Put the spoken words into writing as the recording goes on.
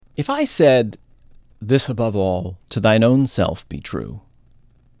If I said, "This above all, to thine own self be true,"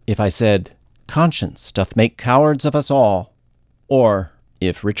 if I said, "Conscience doth make cowards of us all," or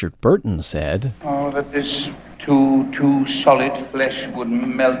if Richard Burton said, "Oh, that this too solid flesh would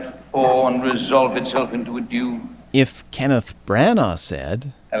melt, thaw, and resolve itself into a dew." If Kenneth Branagh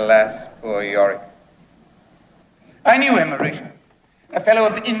said, "Alas, poor Yorick. I knew him, Horatio. A fellow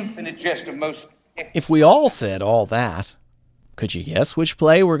of infinite jest, of most..." If we all said all that, could you guess which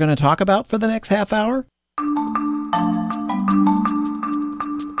play we're going to talk about for the next half hour?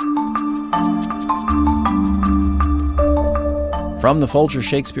 From the Folger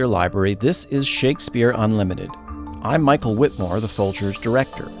Shakespeare Library, this is Shakespeare Unlimited. I'm Michael Whitmore, the Folger's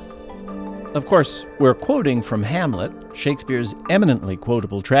director. Of course, we're quoting from Hamlet, Shakespeare's eminently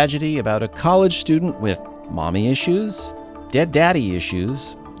quotable tragedy about a college student with mommy issues, dead daddy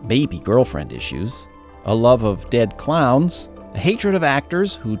issues, baby girlfriend issues, a love of dead clowns, a hatred of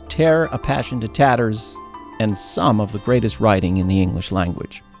actors who tear a passion to tatters, and some of the greatest writing in the English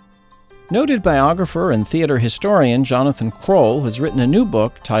language. Noted biographer and theater historian Jonathan Kroll has written a new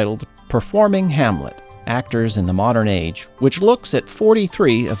book titled Performing Hamlet: Actors in the Modern Age, which looks at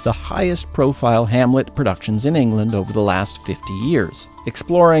 43 of the highest-profile Hamlet productions in England over the last 50 years,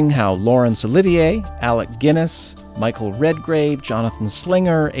 exploring how Laurence Olivier, Alec Guinness, Michael Redgrave, Jonathan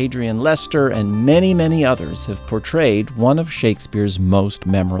Slinger, Adrian Lester, and many, many others have portrayed one of Shakespeare's most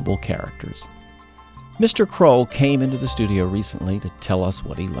memorable characters. Mr. Kroll came into the studio recently to tell us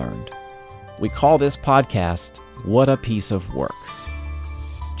what he learned. We call this podcast, What a Piece of Work.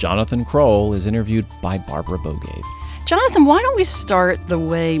 Jonathan Kroll is interviewed by Barbara Bogave. Jonathan, why don't we start the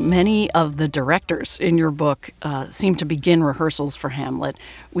way many of the directors in your book seem to begin rehearsals for Hamlet,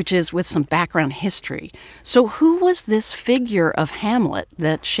 which is with some background history. So who was this figure of Hamlet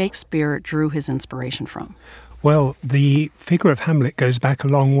that Shakespeare drew his inspiration from? Well, the figure of Hamlet goes back a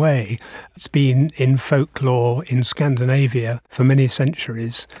long way. It's been in folklore in Scandinavia for many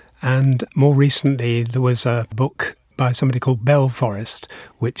centuries. And more recently, there was a book by somebody called Belforest,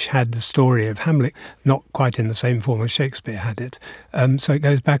 which had the story of Hamlet, not quite in the same form as Shakespeare had it. So it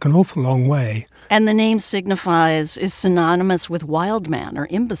goes back an awful long way. And the name is synonymous with wild man or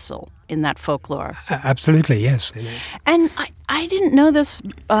imbecile in that folklore. Absolutely, yes. And I didn't know this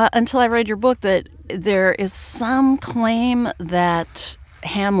until I read your book, that there is some claim that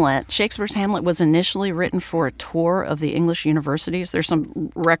Shakespeare's Hamlet was initially written for a tour of the English universities. There's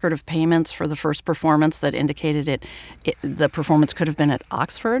some record of payments for the first performance that indicated the performance could have been at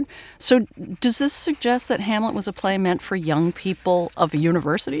Oxford. So does this suggest that Hamlet was a play meant for young people of a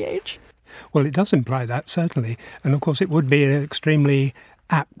university age? Well, it does imply that, certainly. And of course, it would be an extremely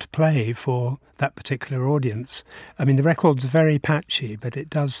apt play for that particular audience. I mean, the record's very patchy, but it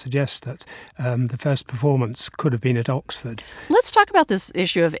does suggest that the first performance could have been at Oxford. Let's talk about this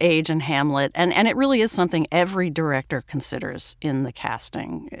issue of age in Hamlet, and it really is something every director considers in the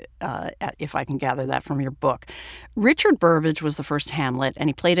casting, if I can gather that from your book. Richard Burbage was the first Hamlet, and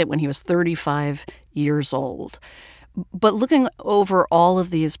he played it when he was 35 years old. But looking over all of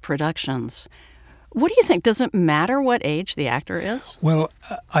these productions, what do you think? Does it matter what age the actor is? Well,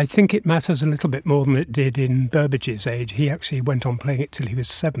 I think it matters a little bit more than it did in Burbage's age. He actually went on playing it till he was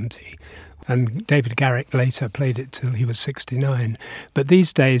 70, and David Garrick later played it till he was 69. But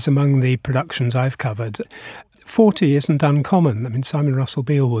these days, among the productions I've covered, 40 isn't uncommon. I mean, Simon Russell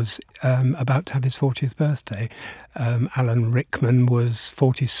Beale was about to have his 40th birthday. Alan Rickman was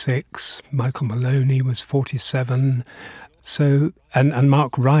 46. Michael Maloney was 47. So, and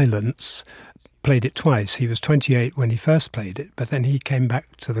Mark Rylance played it twice. He was 28 when he first played it, but then he came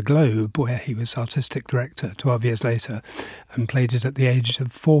back to the Globe, where he was artistic director 12 years later, and played it at the age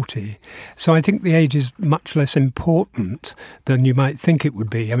of 40. So I think the age is much less important than you might think it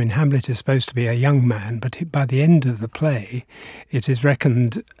would be. I mean, Hamlet is supposed to be a young man, but by the end of the play, it is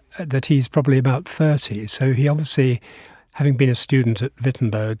reckoned that he's probably about 30. So he obviously, having been a student at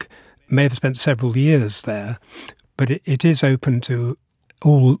Wittenberg, may have spent several years there, but it is open to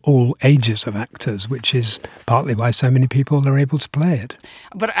all ages of actors, which is partly why so many people are able to play it.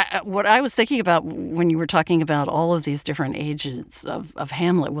 But what I was thinking about when you were talking about all of these different ages of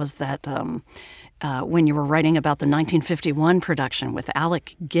Hamlet was that when you were writing about the 1951 production with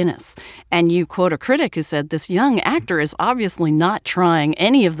Alec Guinness, and you quote a critic who said, "This young actor is obviously not trying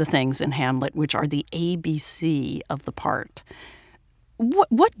any of the things in Hamlet which are the ABC of the part."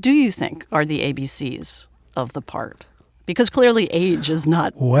 What do you think are the ABCs of the part? Because clearly age is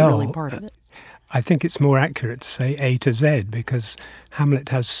not really part of it. I think it's more accurate to say A to Z, because Hamlet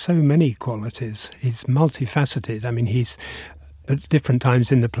has so many qualities. He's multifaceted. I mean, he's at different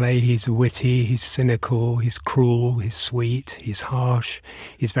times in the play he's witty, he's cynical, he's cruel, he's sweet, he's harsh,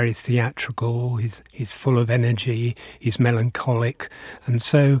 he's very theatrical, he's full of energy, he's melancholic. And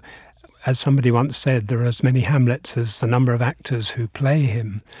so, as somebody once said, there are as many Hamlets as the number of actors who play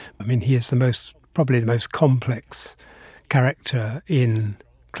him. I mean, he is probably the most complex character in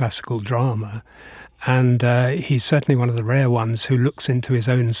classical drama. And he's certainly one of the rare ones who looks into his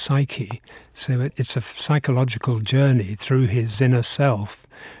own psyche. So it's a psychological journey through his inner self.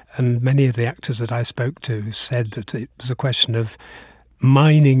 And many of the actors that I spoke to said that it was a question of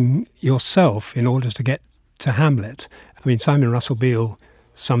mining yourself in order to get to Hamlet. I mean, Simon Russell Beale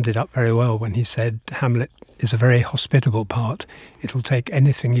summed it up very well when he said Hamlet is a very hospitable part. It'll take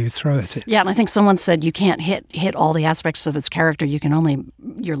anything you throw at it. Yeah, and I think someone said you can't hit all the aspects of its character.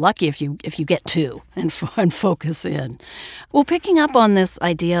 You're lucky if you get two and focus in. Well, picking up on this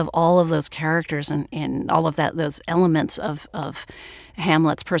idea of all of those characters and all of those elements of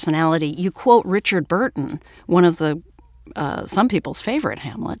Hamlet's personality, you quote Richard Burton, one of the some people's favorite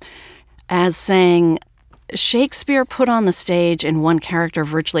Hamlet, as saying, Shakespeare put on the stage in one character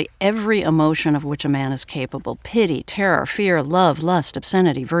virtually every emotion of which a man is capable: pity, terror, fear, love, lust,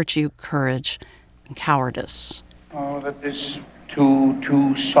 obscenity, virtue, courage, and cowardice. Oh, that this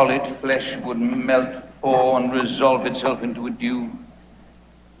too solid flesh would melt, thaw, and resolve itself into a dew.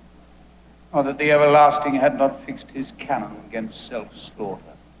 Or that the everlasting had not fixed his canon against self-slaughter.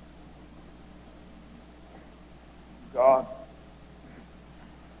 God,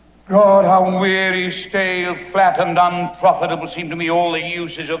 how weary, stale, flat, and unprofitable seem to me all the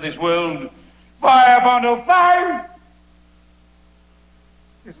uses of this world. Fire, bond of fire!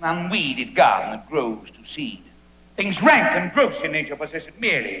 It's an unweeded garden that grows to seed. Things rank and gross in nature possess it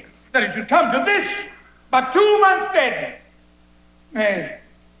merely, that it should come to this, but 2 months dead. Nay,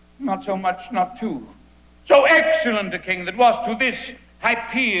 not so much, not two. So excellent a king that was to this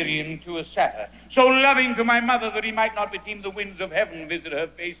Hyperion to a satyr, so loving to my mother that he might not beseem the winds of heaven visit her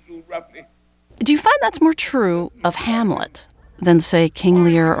face too roughly. Do you find that's more true of Hamlet than, say, King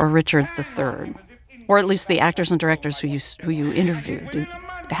Lear or Richard III? Or at least the actors and directors who you interviewed?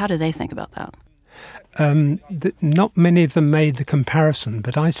 How do they think about that? Not many of them made the comparison,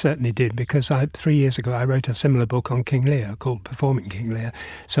 but I certainly did, because 3 years ago I wrote a similar book on King Lear called Performing King Lear.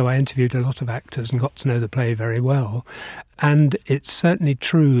 So I interviewed a lot of actors and got to know the play very well. And it's certainly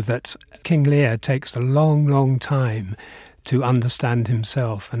true that King Lear takes a long, long time to understand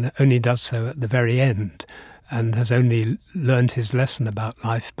himself, and only does so at the very end, and has only learned his lesson about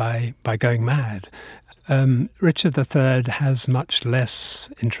life by going mad. Richard III has much less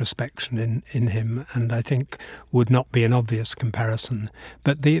introspection in him, and I think would not be an obvious comparison.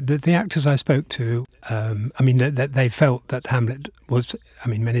 But the actors I spoke to, they felt that Hamlet was,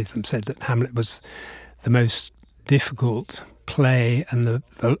 many of them said that Hamlet was the most difficult play, and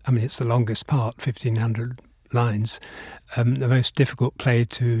it's the longest part, 1,500 lines, the most difficult play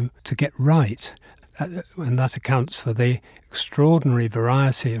to get right. And that accounts for the extraordinary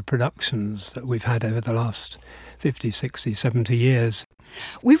variety of productions that we've had over the last 50, 60, 70 years.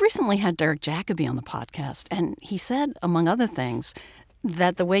 We recently had Derek Jacobi on the podcast, and he said, among other things,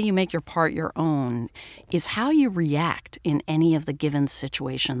 that the way you make your part your own is how you react in any of the given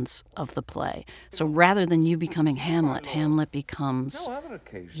situations of the play. So rather than you becoming Hamlet, Hamlet becomes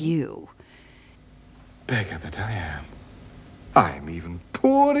you. Beggar that I am. I'm even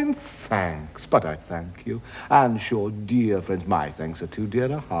poor in thanks, but I thank you. And sure, dear friends, my thanks are too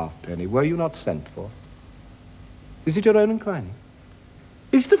dear a halfpenny. Were you not sent for? Is it your own inclining?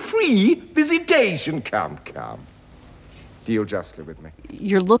 Is it a free visitation? Come. Deal justly with me.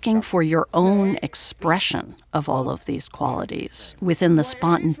 You're looking for your own expression of all of these qualities within the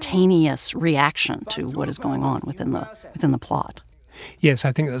spontaneous reaction to what is going on within the plot. Yes,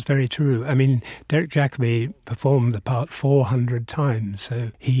 I think that's very true. I mean, Derek Jacobi performed the part 400 times,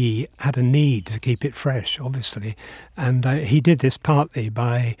 so he had a need to keep it fresh, obviously. And he did this partly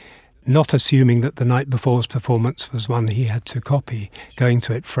by not assuming that the night before's performance was one he had to copy, going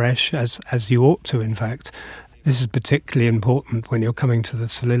to it fresh, as you ought to, in fact. This is particularly important when you're coming to the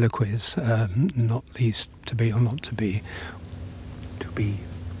soliloquies, not least to be or not to be. To be.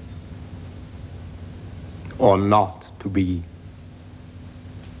 Or not to be.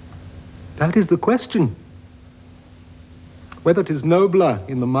 That is the question. Whether 'tis nobler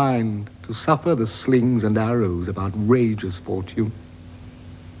in the mind to suffer the slings and arrows of outrageous fortune,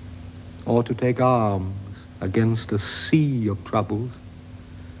 or to take arms against a sea of troubles,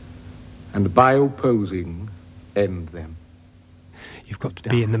 and by opposing, end them. You've got to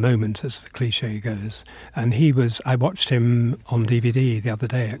be in the moment, as the cliche goes. And I watched him on DVD the other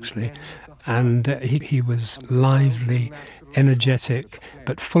day, actually, and he was lively, energetic,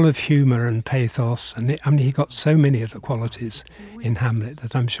 but full of humour and pathos. And he got so many of the qualities in Hamlet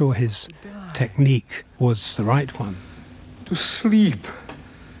that I'm sure his technique was the right one. To sleep.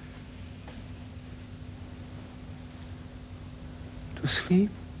 To sleep.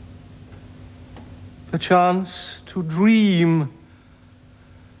 A chance to dream.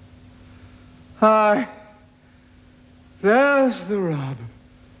 Aye, there's the rub.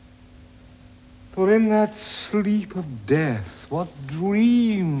 For in that sleep of death, what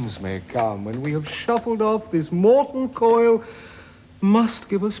dreams may come when we have shuffled off this mortal coil must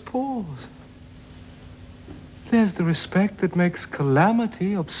give us pause. There's the respect that makes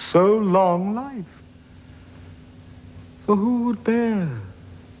calamity of so long life. For who would bear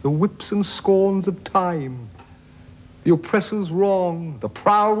the whips and scorns of time, the oppressor's wrong, the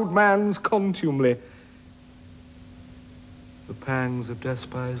proud man's contumely, the pangs of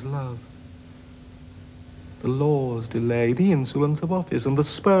despised love, the law's delay, the insolence of office, and the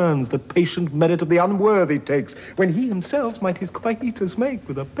spurns that patient merit of the unworthy takes, when he himself might his quietus make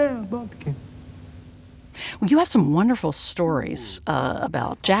with a bare bodkin? Well, you have some wonderful stories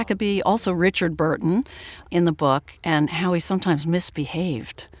about Jacobi, also Richard Burton in the book, and how he sometimes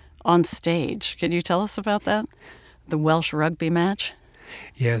misbehaved on stage. Can you tell us about that? The Welsh rugby match?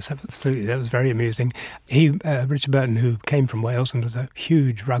 Yes, absolutely. That was very amusing. Richard Burton, who came from Wales and was a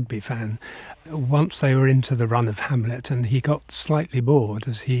huge rugby fan, once they were into the run of Hamlet and he got slightly bored,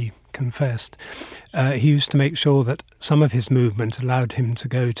 as he confessed, he used to make sure that some of his movement allowed him to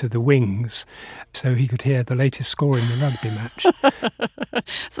go to the wings so he could hear the latest score in the rugby match.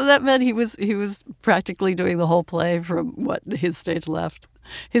 So that meant he was practically doing the whole play from what his stage left.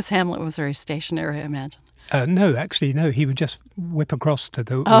 His Hamlet was very stationary, I imagine. No. He would just whip across to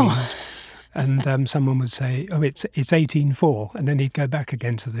the wings, and someone would say, "Oh, it's 18-4," and then he'd go back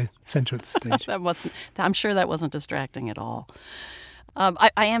again to the centre of the stage. I'm sure that wasn't distracting at all. I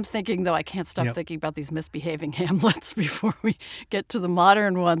am thinking, though, I can't stop thinking about these misbehaving Hamlets before we get to the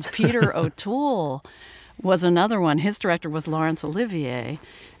modern ones. Peter O'Toole was another one. His director was Laurence Olivier.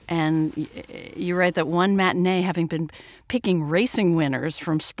 And you write that one matinee, having been picking racing winners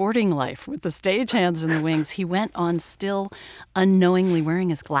from Sporting Life with the stagehands in the wings, he went on still unknowingly wearing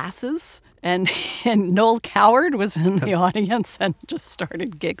his glasses. And Noel Coward was in the audience and just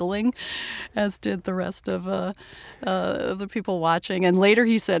started giggling, as did the rest of the people watching. And later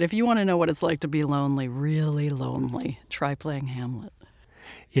he said, if you want to know what it's like to be lonely, really lonely, try playing Hamlet.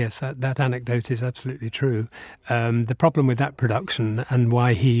 Yes, that anecdote is absolutely true. The problem with that production, and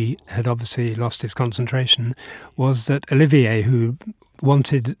why he had obviously lost his concentration, was that Olivier, who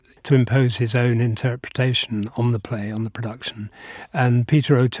wanted to impose his own interpretation on the play, on the production, and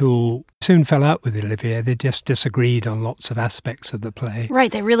Peter O'Toole soon fell out with Olivier. They just disagreed on lots of aspects of the play.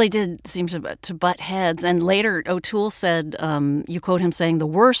 Right, they really did seem to butt heads. And later, O'Toole said, you quote him saying, "The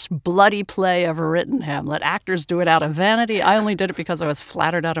worst bloody play ever written, Hamlet. Actors do it out of vanity. I only did it because I was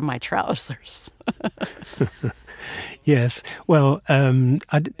flattered out of my trousers." Yes. Well,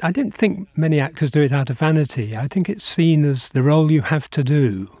 I don't think many actors do it out of vanity. I think it's seen as the role you have to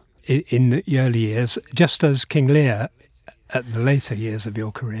do in the early years, just as King Lear at the later years of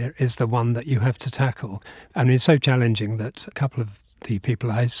your career is the one that you have to tackle. And it's so challenging that a couple of the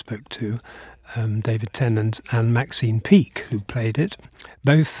people I spoke to, David Tennant and Maxine Peake, who played it,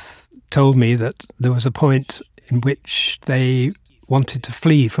 both told me that there was a point in which they wanted to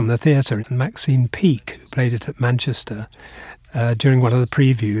flee from the theatre. And Maxine Peake, who played it at Manchester, during one of the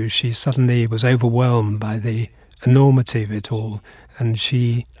previews, she suddenly was overwhelmed by the enormity of it all, and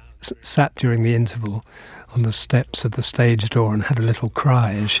she sat during the interval on the steps of the stage door and had a little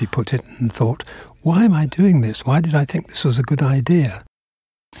cry as she put it, and thought, why am I doing this? Why did I think this was a good idea?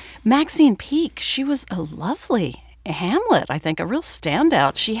 Maxine Peake, she was a lovely Hamlet, I think, a real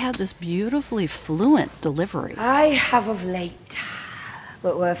standout. She had this beautifully fluent delivery. I have of late,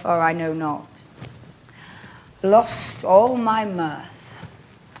 but wherefore I know not, lost all my mirth,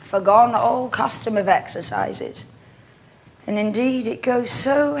 forgone all custom of exercises, and indeed it goes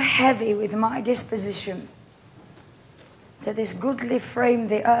so heavy with my disposition that this goodly frame,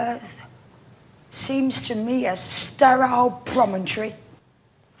 the earth, seems to me a sterile promontory.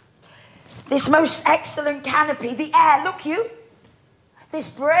 This most excellent canopy, the air, look you,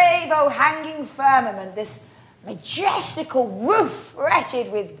 this brave hanging firmament, this majestical roof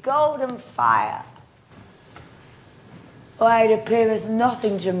wretched with golden fire. Why, it appeareth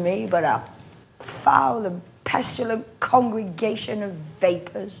nothing to me but a foul and pestilent congregation of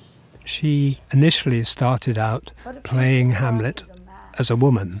vapours. She initially started out playing Hamlet as a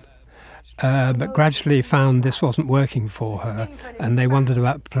woman, but gradually found this wasn't working for her, and they wondered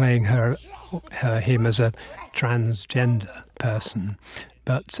about playing him as a transgender person,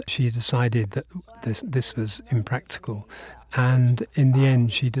 but she decided that this was impractical. And in the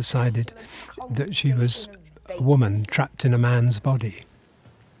end, she decided that she was a woman trapped in a man's body.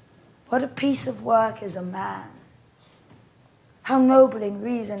 What a piece of work is a man. How noble in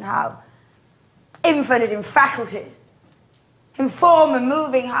reason, how infinite in faculties, in form and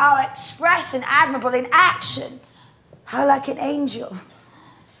moving, how express and admirable in action, how like an angel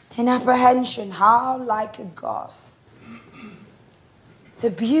in apprehension, how like a god. The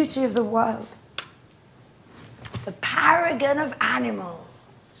beauty of the world, the paragon of animal.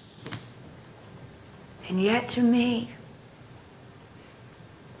 And yet to me,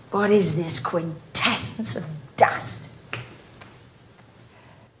 what is this quintessence of dust?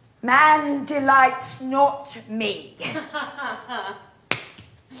 Man delights not me.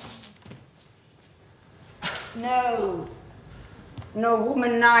 No, no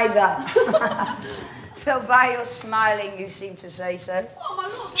woman neither. Though by your smiling you seem to say so.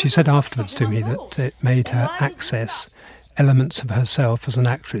 She said afterwards to me that it made her access elements of herself as an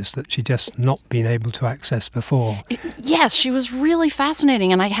actress that she'd just not been able to access before. Yes, she was really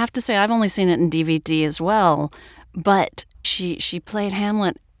fascinating, and I have to say I've only seen it in DVD as well, but she played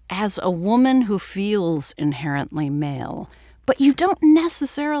Hamlet as a woman who feels inherently male. But you don't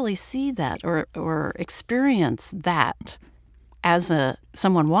necessarily see that or experience that as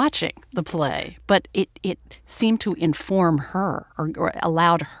someone watching the play, but it seemed to inform her or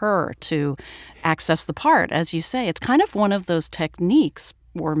allowed her to access the part. As you say, it's kind of one of those techniques,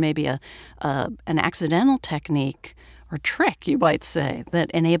 or maybe an accidental technique or trick, you might say,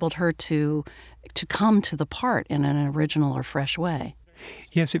 that enabled her to come to the part in an original or fresh way.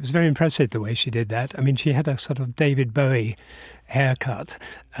 Yes, it was very impressive the way she did that. I mean, she had a sort of David Bowie haircut,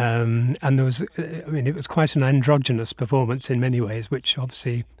 and there was, it was quite an androgynous performance in many ways, which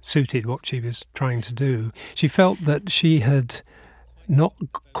obviously suited what she was trying to do. She felt that she had not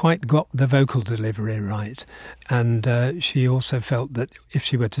quite got the vocal delivery right, and she also felt that if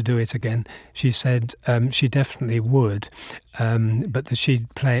she were to do it again, she said she definitely would, but that she'd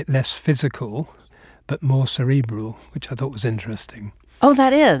play it less physical but more cerebral, which I thought was interesting. Oh,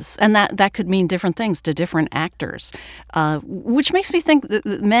 that is. And that could mean different things to different actors, which makes me think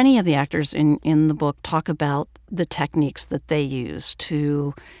that many of the actors in the book talk about the techniques that they use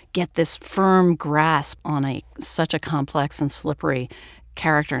to get this firm grasp on such a complex and slippery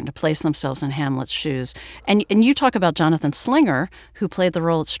character and to place themselves in Hamlet's shoes. And you talk about Jonathan Slinger, who played the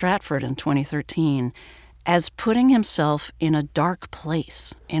role at Stratford in 2013, as putting himself in a dark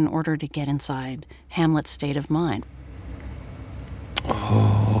place in order to get inside Hamlet's state of mind.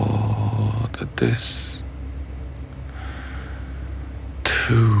 Oh, that this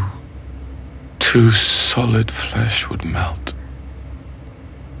too solid flesh would melt,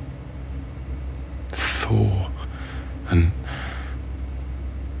 thaw, and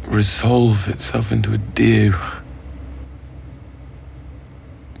resolve itself into a dew.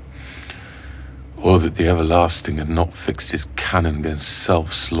 Or that the everlasting had not fixed his cannon against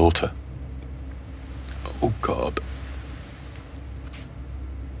self-slaughter. Oh, God.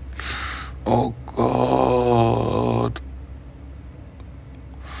 Oh, God.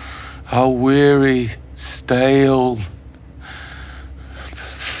 How weary, stale,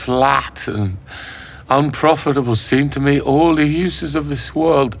 flat, and unprofitable seem to me all the uses of this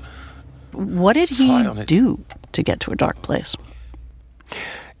world. What did he do to get to a dark place?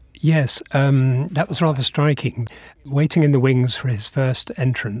 Yes, that was rather striking. Waiting in the wings for his first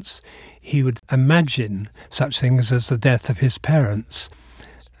entrance, he would imagine such things as the death of his parents.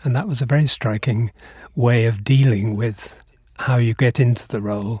 And that was a very striking way of dealing with how you get into the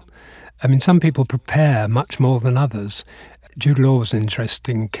role. I mean, some people prepare much more than others. Jude Law was an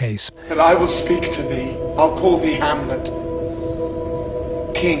interesting case. And I will speak to thee. I'll call thee Hamlet.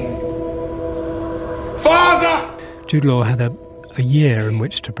 King. Father! Jude Law had a year in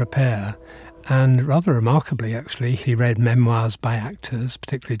which to prepare, and rather remarkably, actually, he read memoirs by actors,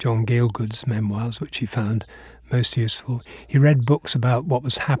 particularly John Gielgud's memoirs, which he found most useful. He read books about what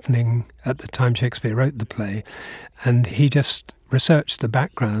was happening at the time Shakespeare wrote the play, and he just researched the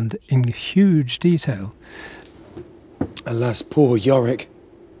background in huge detail. Alas, poor Yorick.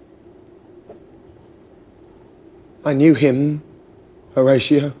 I knew him,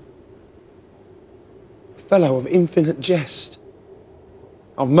 Horatio. A fellow of infinite jest,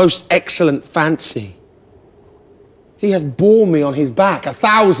 of most excellent fancy. He hath borne me on his back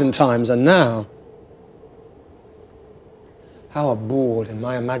 1,000 times, and now, how abhorred in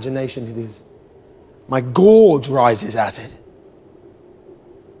my imagination it is. My gorge rises at it.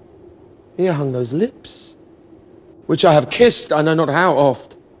 Here hung those lips, which I have kissed I know not how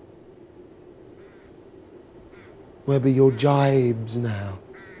oft. Where be your jibes now?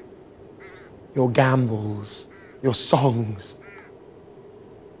 Your gambols, your songs,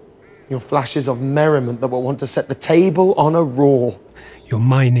 your flashes of merriment that will want to set the table on a roar. You're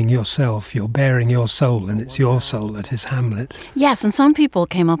mining yourself, you're bearing your soul, and it's your soul that is Hamlet. Yes, and some people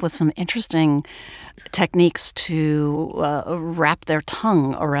came up with some interesting techniques to wrap their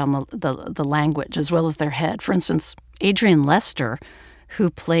tongue around the language as well as their head. For instance, Adrian Lester, who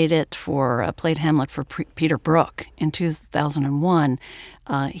played Hamlet for Peter Brook in 2001,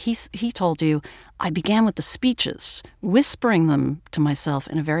 he told you, I began with the speeches, whispering them to myself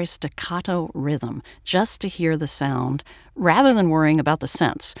in a very staccato rhythm, just to hear the sound, rather than worrying about the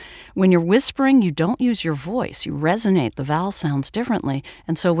sense. When you're whispering, you don't use your voice. You resonate the vowel sounds differently,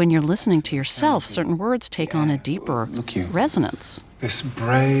 and so when you're listening to yourself, certain words take on a deeper resonance. This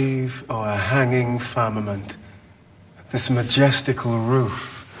brave o'erhanging firmament, this majestical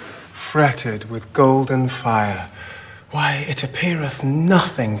roof, fretted with golden fire, why, it appeareth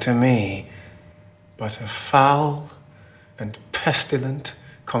nothing to me but a foul and pestilent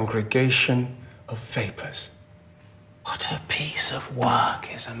congregation of vapours. What a piece of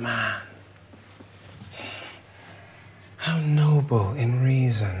work is a man! How noble in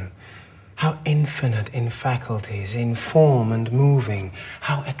reason, how infinite in faculties, in form and moving,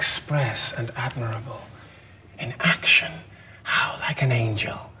 how express and admirable. In action, how like an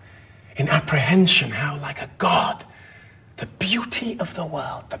angel. In apprehension, how like a god. The beauty of the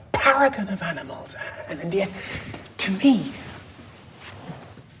world, the paragon of animals. And yet, to me,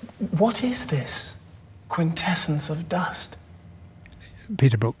 what is this quintessence of dust?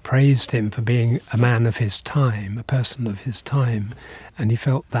 Peter Brook praised him for being a man of his time, a person of his time, and he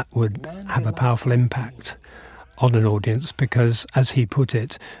felt that would have a powerful impact on an audience because, as he put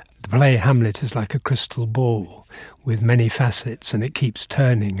it, the play Hamlet is like a crystal ball with many facets, and it keeps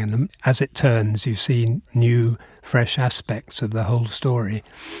turning, and as it turns you see new, fresh aspects of the whole story,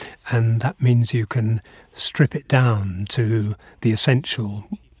 and that means you can strip it down to the essential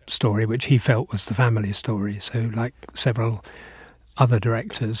story, which he felt was the family story. So like several other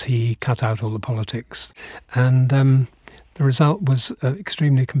directors, he cut out all the politics, and the result was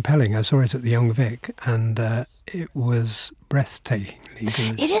extremely compelling. I saw it at the Young Vic, and it was breathtakingly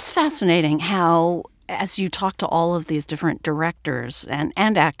good. It is fascinating how, as you talk to all of these different directors and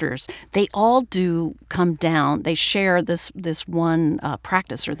actors, they all do come down. They share this one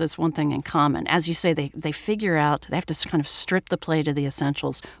practice or this one thing in common. As you say, they figure out, they have to kind of strip the play to the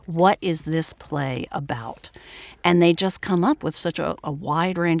essentials. What is this play about? And they just come up with such a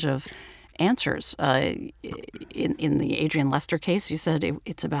wide range of answers. In the Adrian Lester case, you said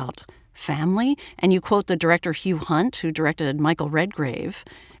it's about family, and you quote the director Hugh Hunt, who directed Michael Redgrave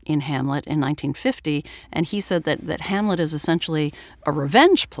in Hamlet in 1950, and he said that Hamlet is essentially a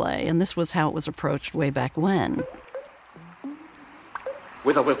revenge play, and this was how it was approached way back when.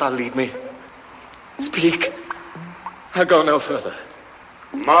 Whither wilt thou lead me? Speak. I'll go no further.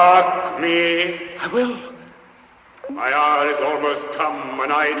 Mark me. I will. My hour is almost come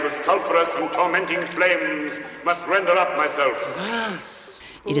when I to sulphurous and tormenting flames must render up myself.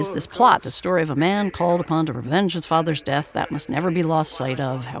 It is this plot, the story of a man called upon to revenge his father's death, that must never be lost sight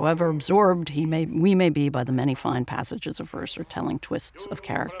of, however absorbed we may be by the many fine passages of verse or telling twists of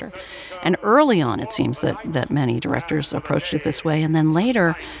character. And early on, it seems that many directors approached it this way, and then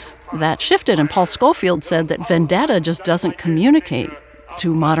later that shifted, and Paul Scofield said that Vendetta just doesn't communicate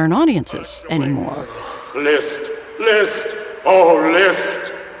to modern audiences anymore. List, oh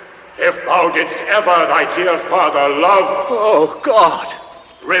list, if thou didst ever thy dear father love. Oh, God!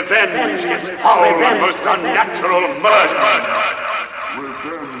 Revenge is foul and most unnatural murder.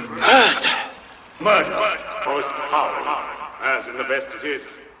 Murder, most foul, as in the best it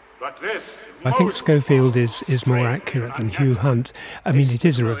is. But this... I think Scofield is more accurate than Hugh Hunt. I mean, it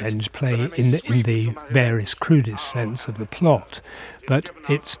is a revenge play in the barest, crudest sense of the plot, but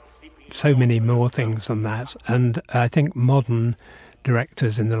it's so many more things than that. And I think modern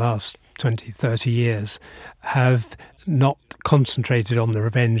directors in the last 20, 30 years have not concentrated on the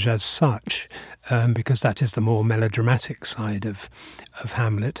revenge as such, because that is the more melodramatic side of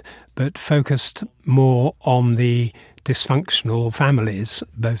Hamlet, but focused more on the dysfunctional families,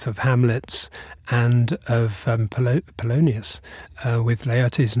 both of Hamlet's and of Polonius, with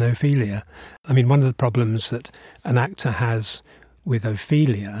Laertes and Ophelia. I mean, one of the problems that an actor has with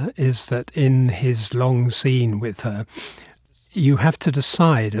Ophelia is that in his long scene with her, you have to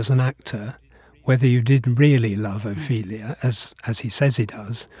decide as an actor whether you did really love Ophelia, as he says he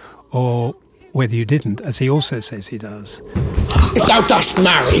does, or whether you didn't, as he also says he does. If thou dost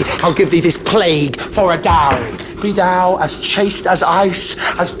marry, I'll give thee this plague for a dowry. Be thou as chaste as ice,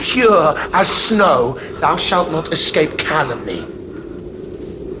 as pure as snow. Thou shalt not escape calumny.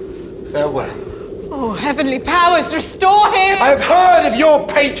 Farewell. Oh, heavenly powers, restore him! I have heard of your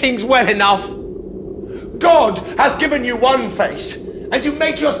paintings well enough. God hath given you one face, and you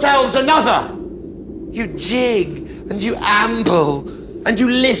make yourselves another. You jig, and you amble, and you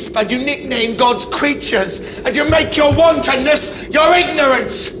lisp, and you nickname God's creatures, and you make your wantonness your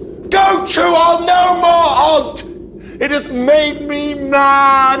ignorance. Go to, I'll no more on't. It hath made me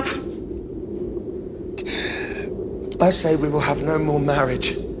mad. I say we will have no more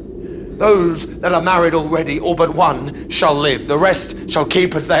marriage. Those that are married already, all but one, shall live. The rest shall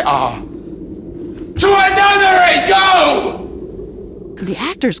keep as they are. To a nunnery, go! The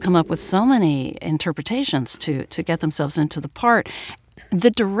actors come up with so many interpretations to get themselves into the part. The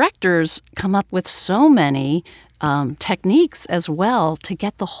directors come up with so many techniques as well to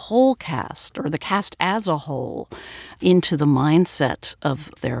get the whole cast, or the cast as a whole, into the mindset of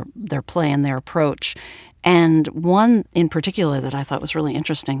their play and their approach. And one in particular that I thought was really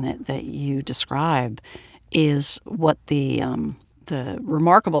interesting that you describe is what the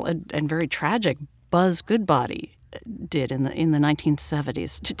remarkable and very tragic Buzz Goodbody did in the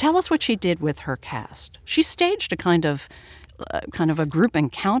 1970s. To tell us what she did with her cast. She staged a kind of a group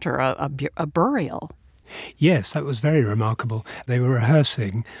encounter, a burial. Yes, that was very remarkable. They were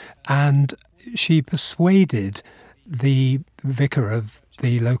rehearsing, and she persuaded the vicar of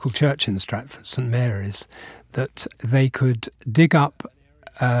the local church in Stratford, St Mary's, that they could dig up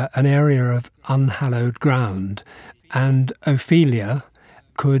an area of unhallowed ground, and Ophelia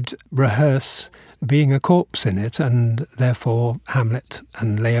could rehearse being a corpse in it, and therefore Hamlet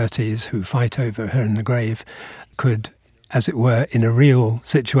and Laertes, who fight over her in the grave, could, as it were, in a real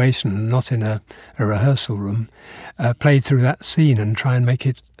situation, not in a rehearsal room, play through that scene and try and make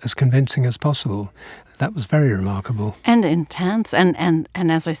it as convincing as possible. That was very remarkable. And intense, and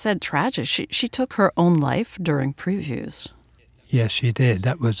as I said, tragic. She took her own life during previews. Yes, she did.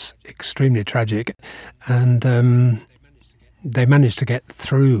 That was extremely tragic. And they managed to get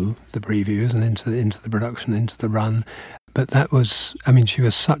through the previews and into the production, into the run. But that was, she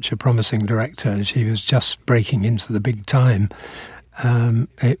was such a promising director. She was just breaking into the big time.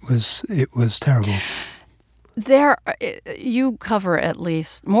 It was terrible. You cover at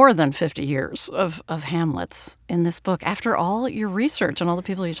least more than 50 years of Hamlets in this book. After all your research and all the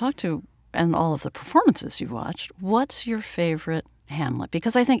people you talked to and all of the performances you watched, what's your favorite Hamlet?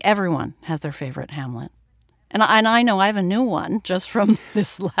 Because I think everyone has their favorite Hamlet. And I know I have a new one just from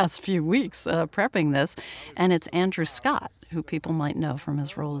this last few weeks prepping this, and it's Andrew Scott, who people might know from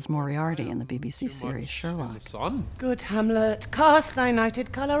his role as Moriarty in the BBC series Sherlock. Good Hamlet, cast thy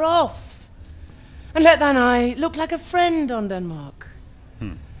nighted colour off, and let thine eye look like a friend on Denmark.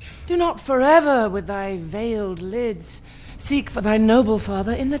 Do not forever with thy veiled lids seek for thy noble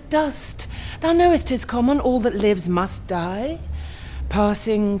father in the dust. Thou knowest 'tis common, all that lives must die,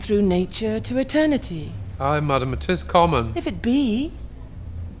 passing through nature to eternity. Aye, madam, it is common. If it be,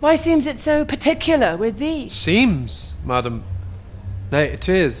 why seems it so particular with thee? Seems, madam. Nay, it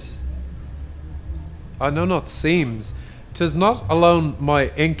is. I know not seems. 'Tis not alone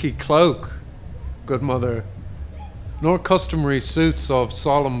my inky cloak, good mother, nor customary suits of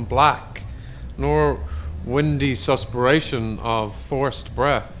solemn black, nor windy suspiration of forced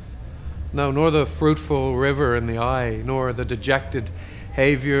breath. No, nor the fruitful river in the eye, nor the dejected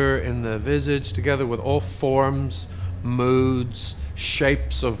behaviour in the visage, together with all forms, moods,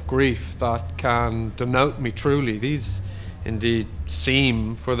 shapes of grief that can denote me truly. These indeed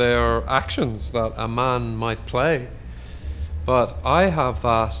seem, for they are actions that a man might play. But I have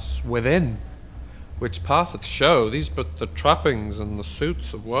that within, which passeth show, these but the trappings and the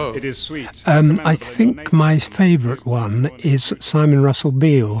suits of woe. It is sweet. I think my favourite one is Simon Russell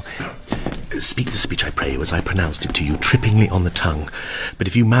Beale. Speak the speech, I pray you, as I pronounced it to you, trippingly on the tongue. But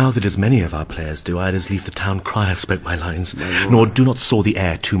if you mouth it as many of our players do, I'd as lief the town crier spoke my lines. Nor do not saw the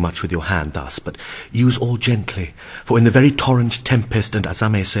air too much with your hand thus, but use all gently. For in the very torrent, tempest, and, as I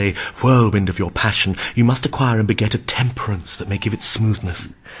may say, whirlwind of your passion, you must acquire and beget a temperance that may give it smoothness.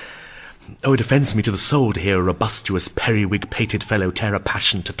 Oh, it offends me to the soul to hear a robustious, periwig-pated fellow tear a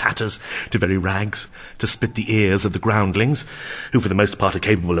passion to tatters, to very rags, to split the ears of the groundlings, who for the most part are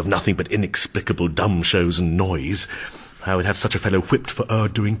capable of nothing but inexplicable dumb shows and noise. I would have such a fellow whipped for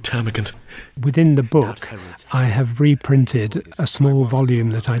doing termagant. Within the book, I have reprinted a small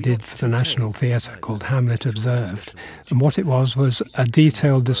volume that I did for the National Theatre called Hamlet Observed. And what it was a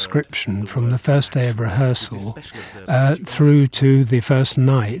detailed description from the first day of rehearsal through to the first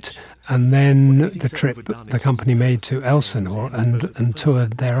night, and then the trip the company made to Elsinore and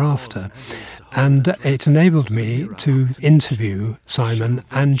toured thereafter. And it enabled me to interview Simon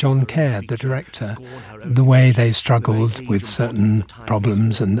and John Caird, the director, the way they struggled with certain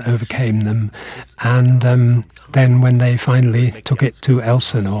problems and overcame them. And then when they finally took it to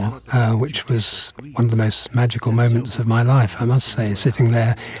Elsinore, which was one of the most magical moments of my life, I must say, sitting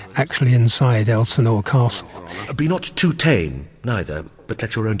there actually inside Elsinore Castle. Be not too tame, neither, but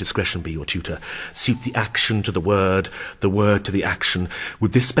let your own discretion be your tutor. Suit the action to the word to the action,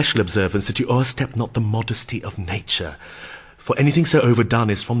 with this special observance that you o'erstep not the modesty of nature. For anything so overdone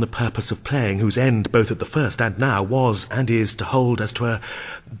is from the purpose of playing, whose end, both at the first and now, was and is to hold as 'twere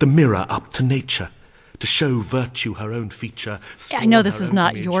the mirror up to nature, to show virtue her own feature. I know this is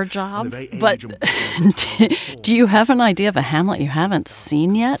not your job, but do you have an idea of a Hamlet you haven't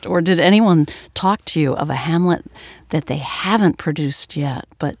seen yet? Or did anyone talk to you of a Hamlet that they haven't produced yet,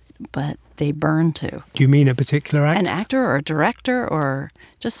 but they burn to? Do you mean a particular actor? An actor or a director, or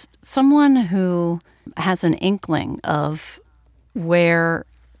just someone who has an inkling of where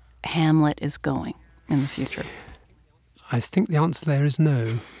Hamlet is going in the future? I think the answer there is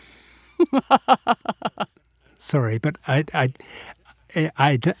no. Sorry, but I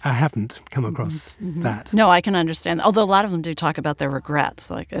haven't come across that. No, I can understand. Although a lot of them do talk about their regrets,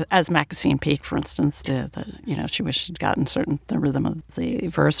 like as Maxine Peake, for instance, did. That she wished she'd gotten the rhythm of the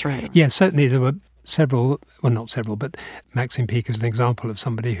verse right. Yeah, certainly there were several. Well, not several, but Maxine Peake is an example of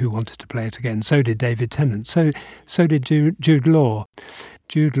somebody who wanted to play it again. So did David Tennant. So did Jude Law.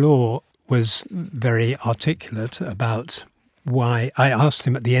 Jude Law was very articulate about why. I asked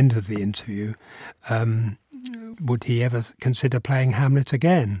him at the end of the interview, would he ever consider playing Hamlet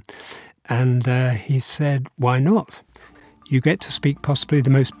again? And he said, why not? You get to speak possibly the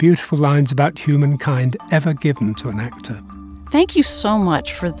most beautiful lines about humankind ever given to an actor. Thank you so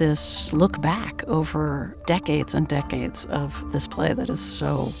much for this look back over decades and decades of this play that is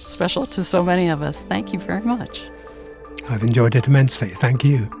so special to so many of us. Thank you very much. I've enjoyed it immensely. Thank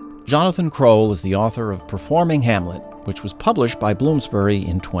you. Jonathan Kroll is the author of Performing Hamlet, which was published by Bloomsbury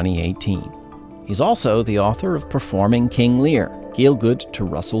in 2018. He's also the author of Performing King Lear, Gielgud to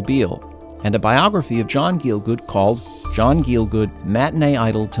Russell Beale, and a biography of John Gielgud called John Gielgud, Matinee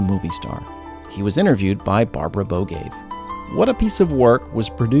Idol to Movie Star. He was interviewed by Barbara Bogave. What a Piece of Work was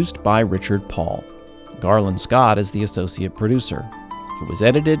produced by Richard Paul. Garland Scott is the associate producer. It was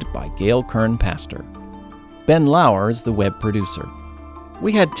edited by Gail Kern-Pastor. Ben Lauer is the web producer.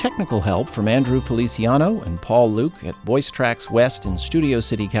 We had technical help from Andrew Feliciano and Paul Luke at Voice Tracks West in Studio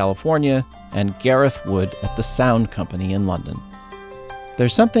City, California, and Gareth Wood at the Sound Company in London.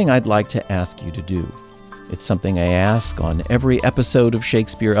 There's something I'd like to ask you to do. It's something I ask on every episode of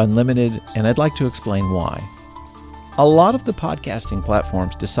Shakespeare Unlimited, and I'd like to explain why. A lot of the podcasting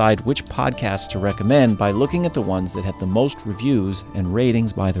platforms decide which podcasts to recommend by looking at the ones that have the most reviews and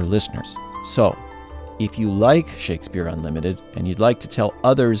ratings by their listeners. So, if you like Shakespeare Unlimited and you'd like to tell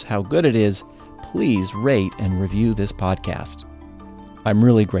others how good it is, please rate and review this podcast. I'm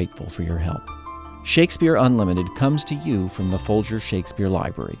really grateful for your help. Shakespeare Unlimited comes to you from the Folger Shakespeare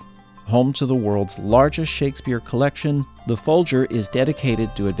Library. Home to the world's largest Shakespeare collection, the Folger is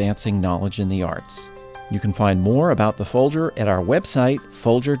dedicated to advancing knowledge in the arts. You can find more about the Folger at our website,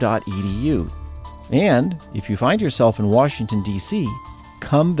 folger.edu. And if you find yourself in Washington, D.C.,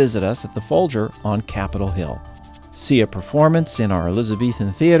 come visit us at the Folger on Capitol Hill. See a performance in our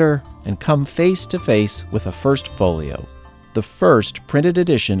Elizabethan theater and come face to face with a first folio, the first printed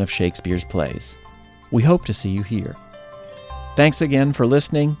edition of Shakespeare's plays. We hope to see you here. Thanks again for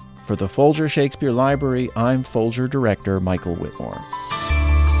listening. For the Folger Shakespeare Library, I'm Folger Director Michael Whitmore.